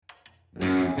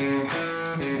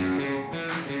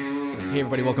Hey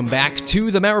everybody, welcome back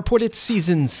to the Matt Report. It's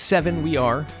Season 7. We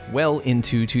are well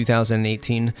into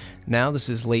 2018 now. This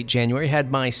is late January.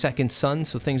 Had my second son,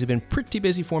 so things have been pretty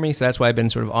busy for me, so that's why I've been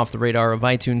sort of off the radar of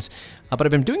iTunes. But I've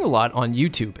been doing a lot on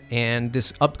YouTube, and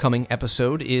this upcoming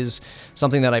episode is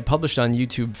something that I published on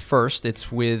YouTube first. It's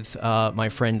with my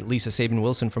friend Lisa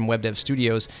Sabin-Wilson from WebDev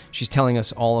Studios. She's telling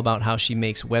us all about how she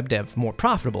makes web dev more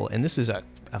profitable, and this is a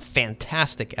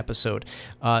fantastic episode.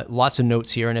 Lots of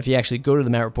notes here, and if you actually go to the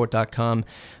mattreport.com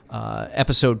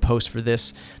episode post for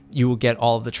this, you will get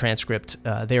all of the transcript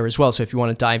there as well. So if you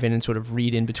want to dive in and sort of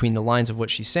read in between the lines of what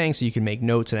she's saying so you can make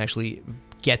notes and actually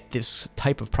get this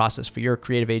type of process for your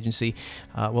creative agency,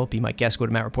 well, be my guest. Go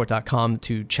to mattreport.com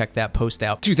to check that post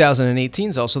out. 2018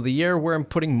 is also the year where I'm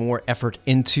putting more effort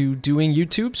into doing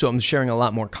YouTube, so I'm sharing a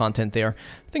lot more content there.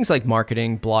 Things like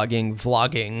marketing, blogging,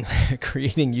 vlogging,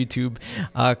 creating YouTube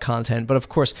content, but of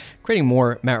course, creating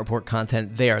more Matt Report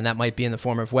content there, and that might be in the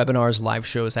form of webinars, live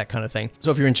shows, that kind of thing. So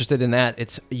if you're interested in that,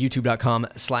 it's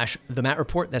youtube.com/The Matt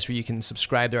Report. That's where you can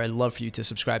subscribe there. I'd love for you to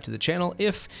subscribe to the channel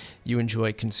if you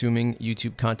enjoy consuming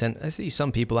YouTube content. I see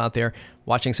some people out there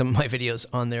watching some of my videos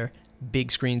on their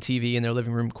big screen TV in their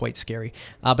living room, quite scary.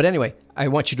 But anyway, I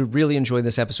want you to really enjoy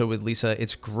this episode with Lisa.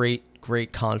 It's great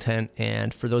content.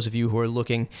 And for those of you who are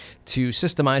looking to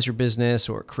systemize your business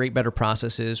or create better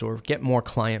processes or get more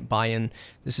client buy-in,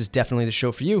 this is definitely the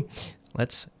show for you.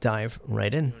 Let's dive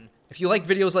right in. If you like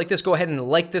videos like this, go ahead and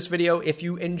like this video. If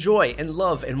you enjoy and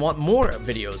love and want more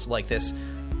videos like this,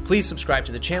 please subscribe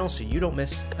to the channel so you don't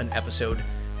miss an episode.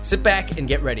 Sit back and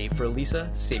get ready for Lisa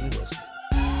Sabin-Wilson.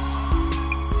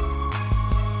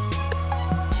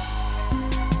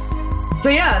 So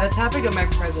yeah, the topic of my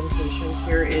presentation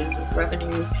here is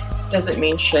revenue doesn't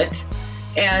mean shit.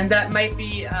 And that might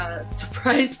be a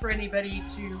surprise for anybody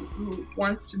who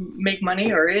wants to make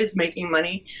money or is making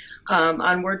money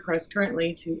on WordPress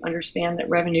currently to understand that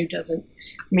revenue doesn't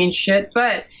mean shit.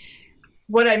 But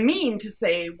what I mean to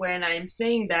say when I'm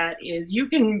saying that is you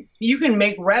can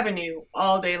make revenue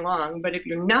all day long, but if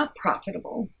you're not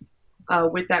profitable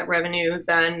with that revenue,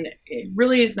 then it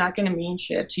really is not going to mean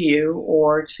shit to you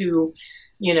or to,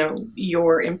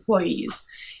 your employees.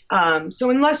 So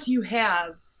unless you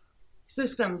have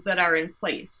systems that are in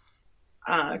place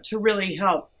to really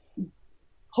help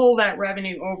pull that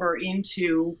revenue over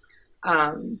into,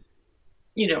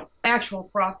 actual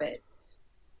profit,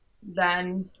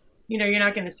 then you're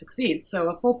not going to succeed. So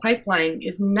a full pipeline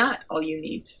is not all you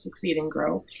need to succeed and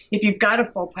grow. If you've got a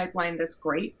full pipeline, that's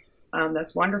great.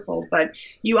 That's wonderful. But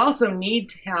you also need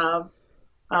to have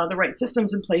the right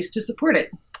systems in place to support it.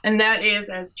 And that is,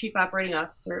 as Chief Operating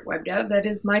Officer at WebDev, that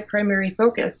is my primary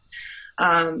focus.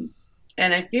 And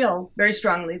I feel very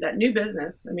strongly that new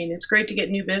business, it's great to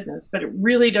get new business, but it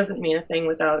really doesn't mean a thing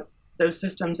without those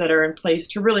systems that are in place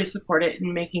to really support it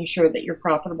and making sure that you're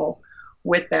profitable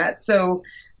with that. So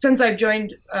since I've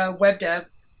joined WebDev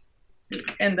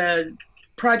and the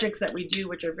projects that we do,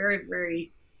 which are very,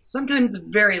 very, sometimes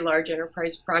very large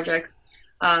enterprise projects,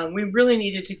 we really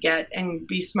needed to get and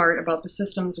be smart about the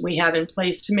systems we have in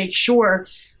place to make sure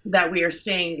that we are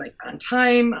staying on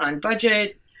time, on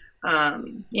budget,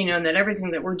 and that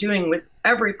everything that we're doing with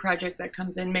every project that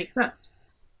comes in makes sense.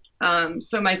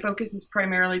 So my focus is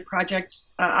primarily project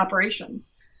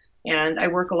operations. And I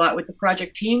work a lot with the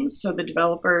project teams, so the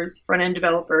developers, front-end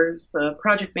developers, the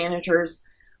project managers,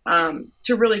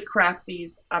 to really craft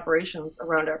these operations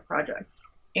around our projects.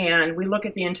 And we look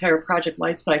at the entire project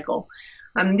lifecycle.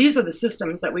 These are the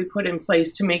systems that we put in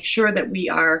place to make sure that we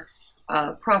are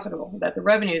profitable, that the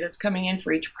revenue that's coming in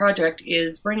for each project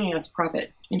is bringing us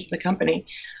profit into the company.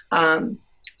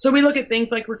 So we look at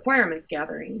things like requirements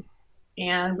gathering,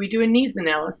 and we do a needs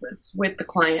analysis with the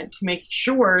client to make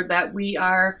sure that we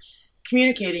are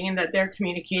communicating and that they're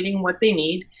communicating what they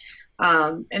need,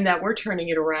 and that we're turning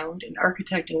it around and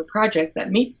architecting a project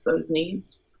that meets those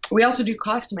needs. We also do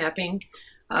cost mapping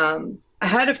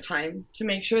ahead of time to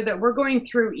make sure that we're going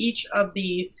through each of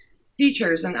the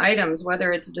features and items,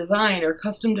 whether it's design or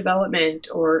custom development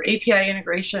or API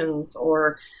integrations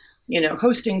or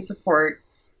hosting support.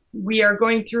 We are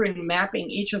going through and mapping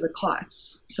each of the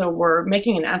costs. So we're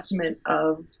making an estimate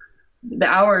of the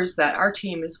hours that our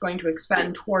team is going to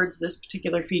expend towards this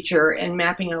particular feature and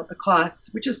mapping out the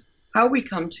costs, which is how we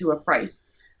come to a price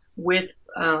with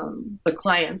the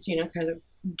clients, kind of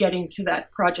getting to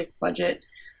that project budget,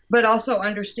 but also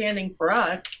understanding for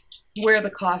us where the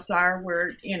costs are,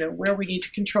 where we need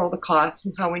to control the costs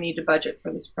and how we need to budget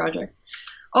for this project.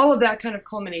 All of that kind of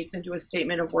culminates into a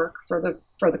statement of work for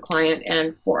the client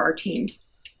and for our teams.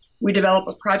 We develop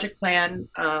a project plan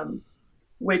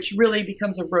which really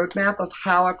becomes a roadmap of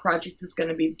how a project is going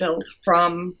to be built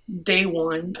from day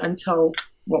one until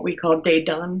what we call day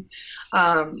done.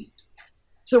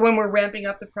 So when we're ramping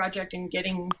up the project and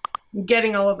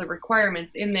getting all of the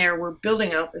requirements in there, we're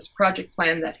building out this project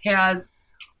plan that has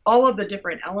all of the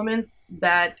different elements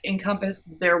that encompass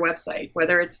their website,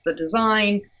 whether it's the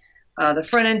design, the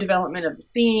front end development of the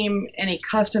theme, any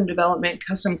custom development,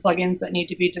 custom plugins that need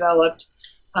to be developed,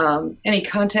 any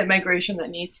content migration that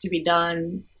needs to be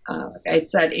done, like I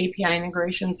said, API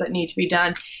integrations that need to be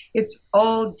done. It's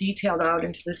all detailed out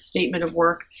into this statement of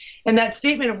work. And that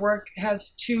statement of work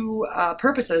has two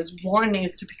purposes. One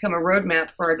is to become a roadmap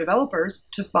for our developers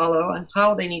to follow on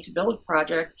how they need to build a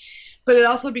project, but it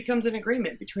also becomes an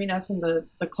agreement between us and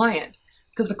the client,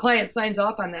 because the client signs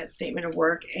off on that statement of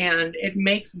work, and it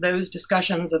makes those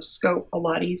discussions of scope a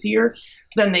lot easier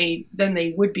than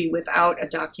they would be without a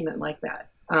document like that.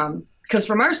 Because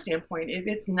from our standpoint, if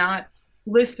it's not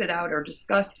listed out or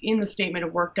discussed in the statement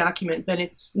of work document, then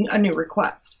it's a new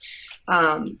request.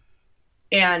 And,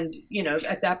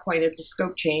 at that point, it's a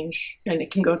scope change, and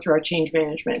it can go through our change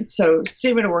management. So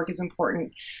statement of work is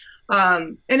important.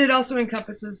 And it also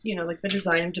encompasses, like the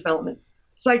design and development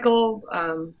cycle,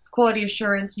 quality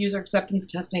assurance, user acceptance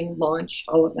testing, launch,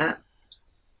 all of that.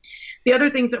 The other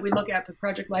things that we look at for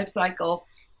project lifecycle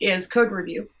is code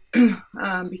review,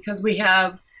 because we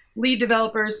have lead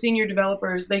developers, senior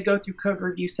developers, they go through code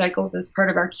review cycles as part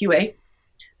of our QA.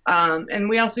 And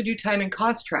we also do time and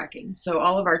cost tracking. So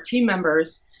all of our team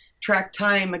members track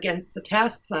time against the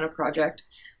tasks on a project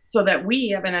so that we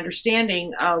have an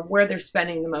understanding of where they're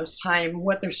spending the most time,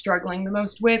 what they're struggling the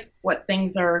most with, what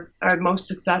things are most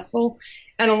successful.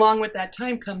 And along with that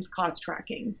time comes cost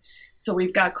tracking. So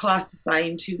we've got costs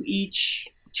assigned to each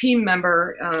team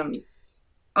member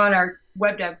on our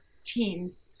web dev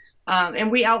teams.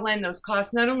 And we outline those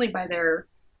costs not only by their,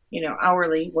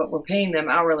 hourly, what we're paying them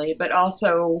hourly, but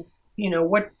also,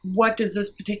 what does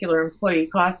this particular employee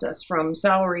cost us, from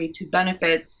salary to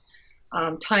benefits,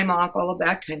 time off, all of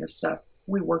that kind of stuff.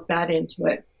 We work that into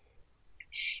it.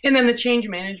 And then the change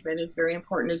management is very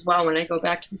important as well. When I go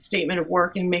back to the statement of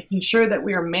work and making sure that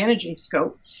we are managing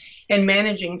scope and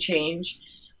managing change,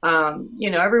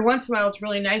 every once in a while it's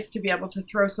really nice to be able to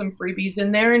throw some freebies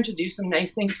in there and to do some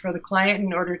nice things for the client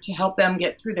in order to help them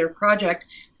get through their project.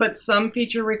 But some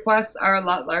feature requests are a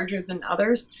lot larger than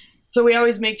others. So we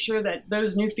always make sure that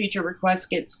those new feature requests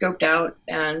get scoped out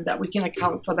and that we can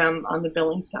account for them on the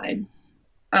billing side.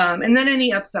 And then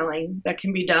any upselling that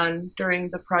can be done during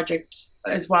the project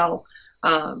as well,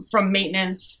 from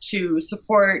maintenance to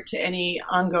support to any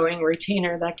ongoing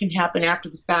retainer that can happen after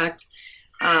the fact.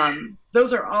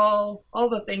 Those are all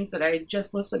the things that I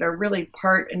just listed are really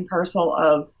part and parcel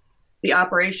of the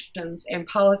operations and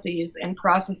policies and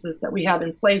processes that we have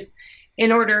in place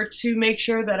in order to make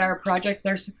sure that our projects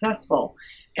are successful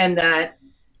and that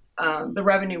the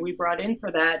revenue we brought in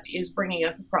for that is bringing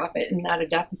us a profit and not a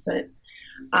deficit.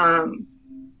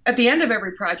 At the end of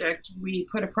every project, we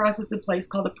put a process in place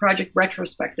called a project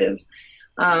retrospective.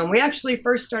 We actually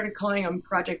first started calling them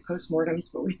project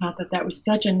postmortems, but we thought that was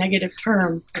such a negative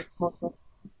term.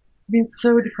 It's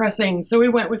so depressing. So we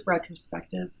went with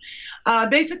retrospective.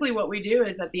 Basically what we do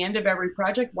is at the end of every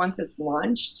project, once it's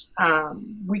launched,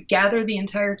 we gather the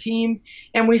entire team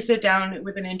and we sit down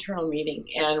with an internal meeting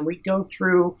and we go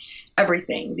through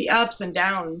everything, the ups and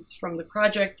downs from the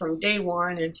project from day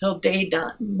one until day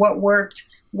done. What worked,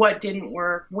 what didn't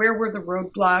work, where were the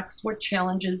roadblocks, what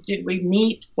challenges did we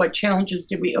meet, what challenges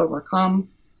did we overcome.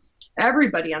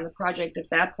 Everybody on the project at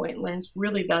that point learns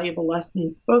really valuable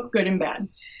lessons, both good and bad.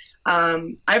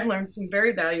 I've learned some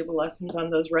very valuable lessons on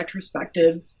those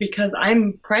retrospectives because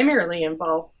I'm primarily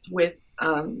involved with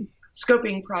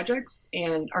scoping projects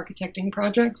and architecting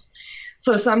projects.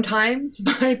 So sometimes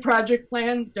my project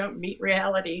plans don't meet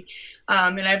reality.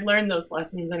 And I've learned those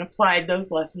lessons and applied those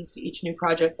lessons to each new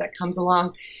project that comes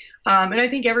along. And I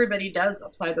think everybody does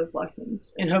apply those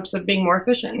lessons in hopes of being more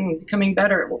efficient and becoming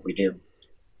better at what we do.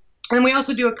 And we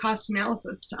also do a cost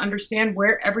analysis to understand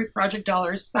where every project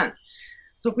dollar is spent.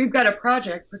 So if we've got a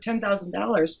project for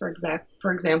 $10,000,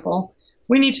 for example,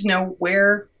 we need to know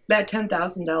where that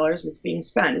 $10,000 is being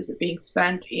spent. Is it being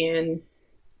spent in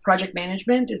project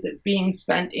management? Is it being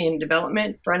spent in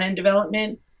development, front-end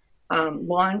development,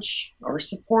 launch, or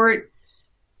support?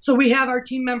 So we have our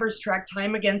team members track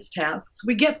time against tasks.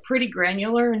 We get pretty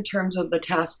granular in terms of the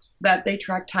tasks that they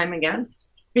track time against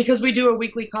because we do a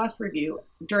weekly cost review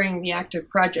during the active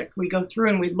project. We go through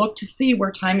and we look to see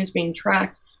where time is being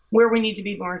tracked, where we need to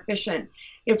be more efficient.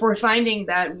 If we're finding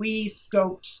that we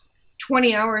scoped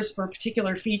 20 hours for a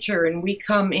particular feature and we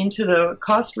come into the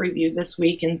cost review this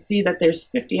week and see that there's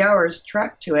 50 hours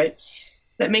tracked to it,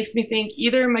 that makes me think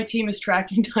either my team is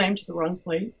tracking time to the wrong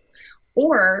place,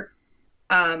 or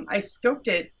I scoped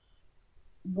it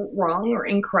wrong or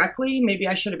incorrectly. Maybe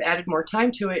I should have added more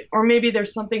time to it, or maybe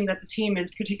there's something that the team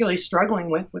is particularly struggling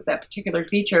with that particular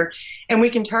feature, and we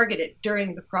can target it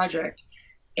during the project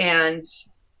and,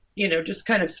 just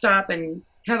kind of stop and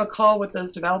have a call with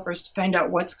those developers to find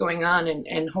out what's going on,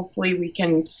 and hopefully we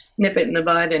can nip it in the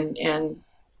bud and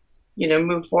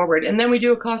move forward. And then we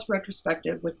do a cost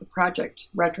retrospective with the project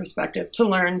retrospective to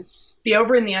learn the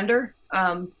over and the under.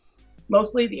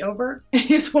 Mostly the over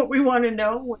is what we want to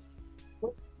know. Where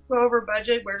do we go over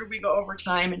budget? Where do we go over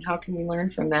time? And how can we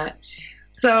learn from that?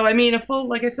 So,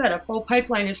 like I said, a full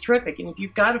pipeline is terrific. And if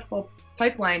you've got a full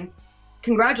pipeline,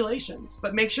 congratulations.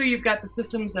 But make sure you've got the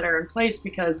systems that are in place,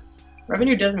 because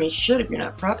revenue doesn't mean shit if you're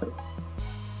not profitable.